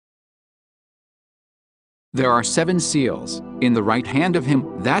There are 7 seals. In the right hand of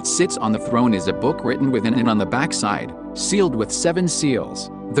him that sits on the throne is a book written within and on the backside, sealed with 7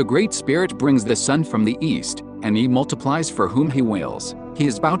 seals. The Great Spirit brings the sun from the east, and he multiplies for whom he wills. He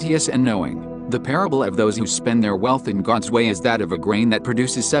is bounteous and knowing. The parable of those who spend their wealth in God's way is that of a grain that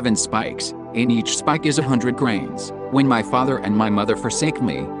produces 7 spikes. In each spike is 100 grains. When my father and my mother forsake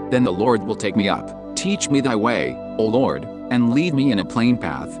me, then the Lord will take me up. Teach me thy way, O Lord, and lead me in a plain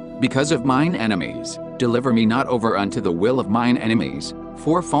path, because of mine enemies. Deliver me not over unto the will of mine enemies,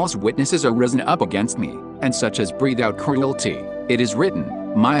 for false witnesses are risen up against me, and such as breathe out cruelty. It is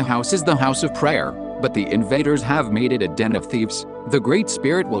written, my house is the house of prayer, but the invaders have made it a den of thieves. The Great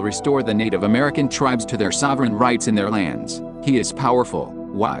Spirit will restore the Native American tribes to their sovereign rights in their lands. He is powerful,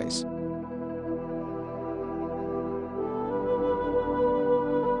 wise.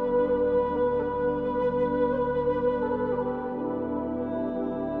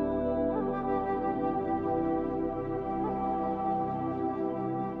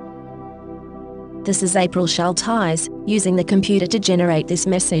 This is April Schulthies, using the computer to generate this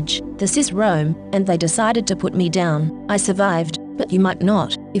message. This is Rome, and they decided to put me down. I survived, but you might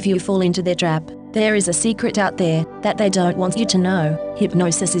not, if you fall into their trap. There is a secret out there that they don't want you to know.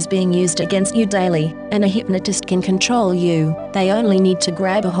 Hypnosis is being used against you daily, and a hypnotist can control you. They only need to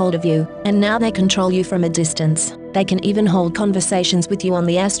grab a hold of you, and now they control you from a distance. They can even hold conversations with you on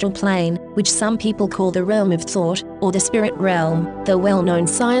the astral plane, which some people call the realm of thought, or the spirit realm. The well-known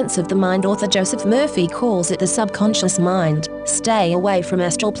science of the mind author Joseph Murphy calls it the subconscious mind. Stay away from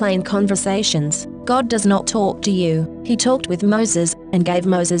astral plane conversations. God does not talk to you. He talked with Moses, and gave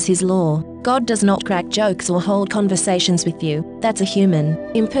Moses his law. God does not crack jokes or hold conversations with you. That's a human,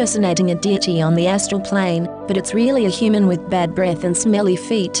 impersonating a deity on the astral plane, but it's really a human with bad breath and smelly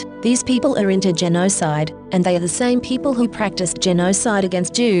feet. These people are into genocide, and they are the same people who practiced genocide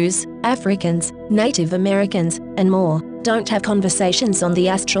against Jews, Africans, Native Americans, and more. Don't have conversations on the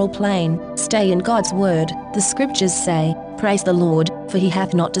astral plane. Stay in God's word. The scriptures say, praise the Lord, for he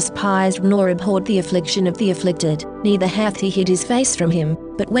hath not despised nor abhorred the affliction of the afflicted, neither hath he hid his face from him,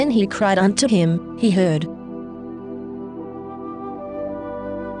 but when he cried unto him, he heard.